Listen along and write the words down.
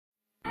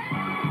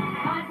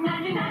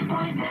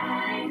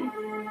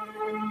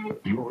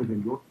99.9. Yours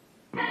and yours.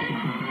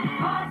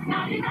 Hot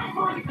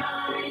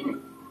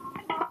 99.9.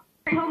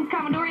 Homes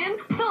Commodorian,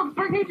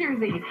 Phillipsburg, New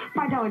Jersey.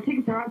 $5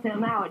 tickets are on sale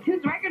now at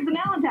Two's Records in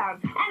Allentown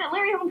and at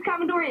Larry Holmes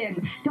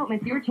Commodorian. Don't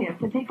miss your chance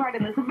to take part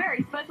in this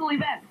very special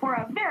event for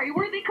a very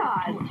worthy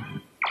cause.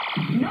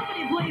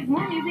 Nobody plays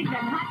more music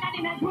than Hot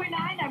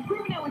 99.9. I've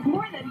proven it with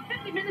more than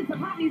 50 minutes of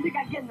hot music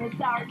I get in this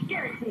hour,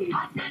 guaranteed.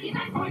 Hot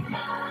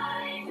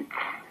 99.9.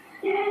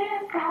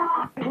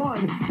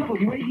 One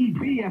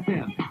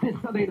WAEB-FM this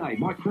Sunday night,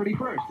 March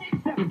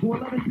 31st, 7 to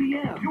 11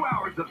 p.m. 2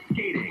 hours of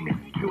skating,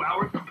 2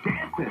 hours of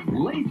dancing.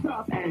 Lace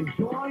up and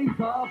join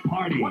the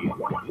party.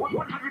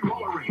 100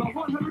 roller rink. The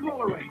 100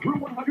 roller rink,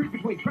 Route 100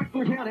 between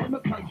Trexlertown and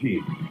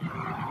McCunchie.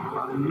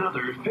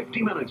 Another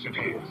 50 minutes of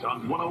his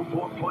on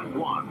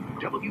 104.1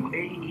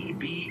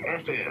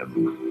 WAEB-FM.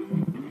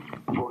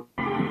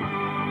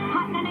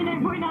 Hot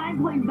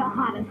 99.9 plays the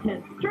hottest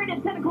hits. Straight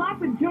at 10 o'clock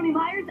with Joni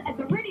Myers at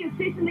the radio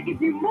station that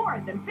gives you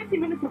more than 50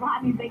 minutes of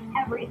hot music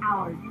every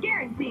hour.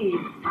 Guaranteed.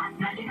 Hot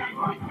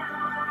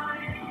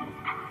 99.9.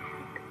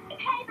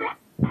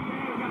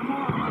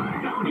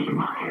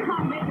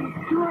 Hot man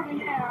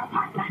extraordinaire.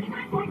 Hot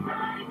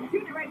 99.9.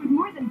 Tune it right with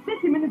more than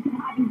 50 minutes of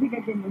hot music I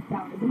get in this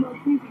hour. The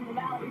most music in the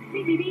valley.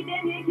 CBB,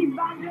 Dan Yankees,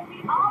 Bon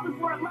Jovi, all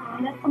before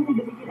 11. That's only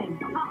the beginning.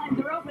 Hotlines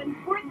are open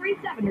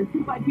 437 or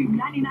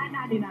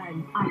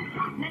 252-9999 on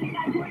Hot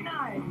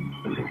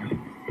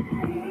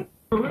 99.9.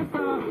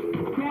 Carissa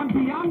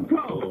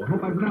Cambianco.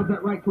 Hope I pronounced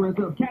that right,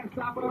 Carissa.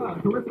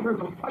 Catastrophe. Carissa heard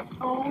some touch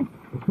tones.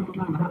 Coming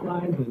on the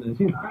hotlines, and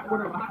she's a fat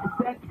winner of a hot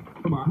cassette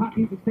from our hot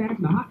music stash.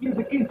 And the hot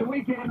music is the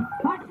weekend.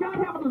 Hot John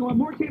Hamilton will have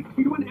more chances for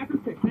you to win after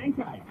 6. Hang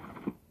tight.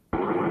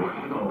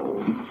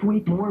 Each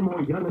week, more and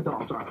more young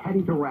adults are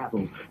heading to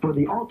Razzles for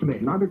the ultimate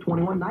in under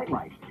 21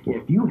 nightlife.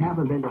 If you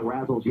haven't been to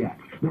Razzles yet,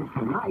 then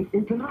tonight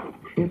is the night.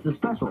 It's a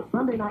special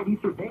Sunday night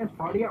Easter dance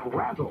party at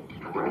Razzles.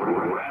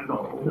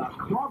 Razzles. The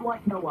club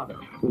like no other.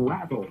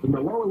 Razzles in the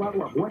lower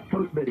level of West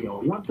Coast Video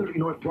at 130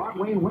 North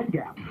Broadway in Wind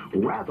Gap.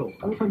 Razzles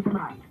open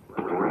tonight.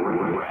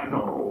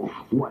 Razzles.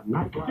 What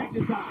nightlife? Check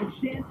this out. A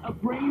chance of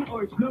rain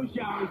or snow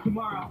showers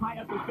tomorrow, high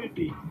up to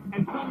 50.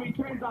 And sun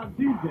returns on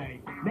Tuesday.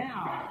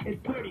 Now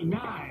it's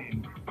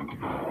 39.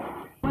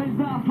 What is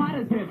the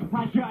hottest hit?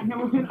 Hot John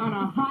Hamilton on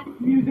a hot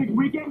music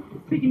weekend.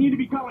 Seeking you to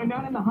be calling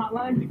out on the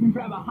hotlines. You can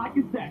grab a hot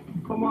cassette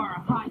from our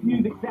hot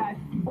music stash.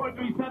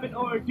 437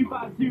 or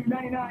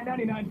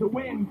 252-9999 to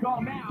win.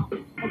 Call now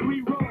as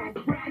we roll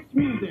fresh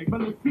music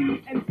from the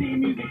C&C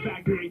Music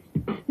Factory.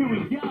 Here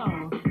we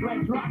go.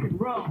 Let's rock and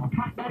roll.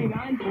 Hot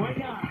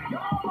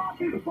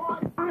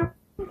 99.9.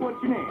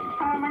 What's your name?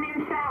 My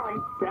name is Sally.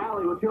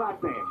 Sally, what's your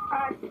last name?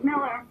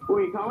 Miller. Where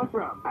are you calling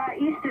from?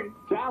 Easton.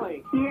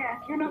 Sally. Yeah.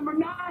 You're number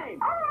 9. Oh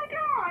my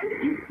God.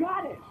 You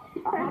got it.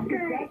 That's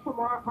great. That's from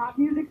our hot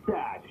music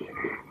stash.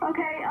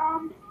 Okay,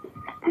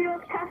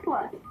 Felix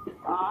Tesla.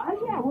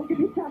 Yeah, we'll give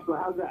you Tesla.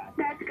 How's that?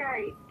 That's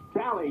great.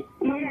 Sally,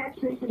 Yeah. your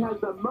station has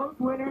the most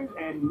winners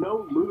and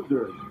no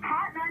losers.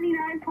 Hot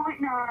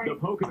 99.9. The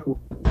Pocono.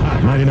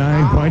 Hot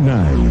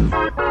 99.9.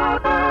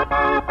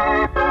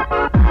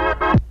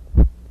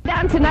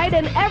 Down tonight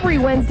and every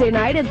Wednesday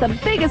night at the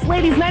biggest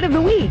ladies' night of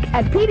the week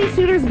at Petey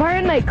Shooter's Bar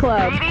and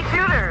Nightclub. Petey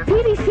Shooters.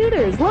 Petey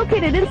Shooters,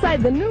 located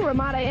inside the new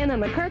Ramada Inn on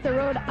MacArthur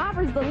Road,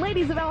 offers the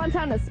ladies of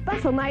Allentown a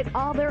special night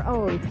all their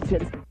own.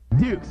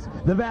 Duke's,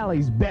 the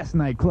Valley's best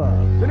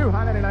nightclub. The new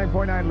Hot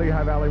 99.9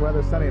 Lehigh Valley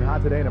weather, sunny and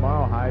hot today and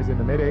tomorrow. Highs in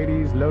the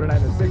mid-80s, low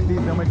tonight in the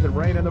 60s. No mention of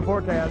rain in the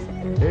forecast.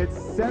 It's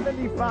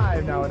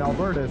 75 now in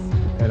Albertus.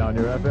 And on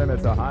your FM,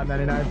 it's a Hot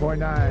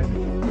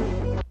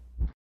 99.9.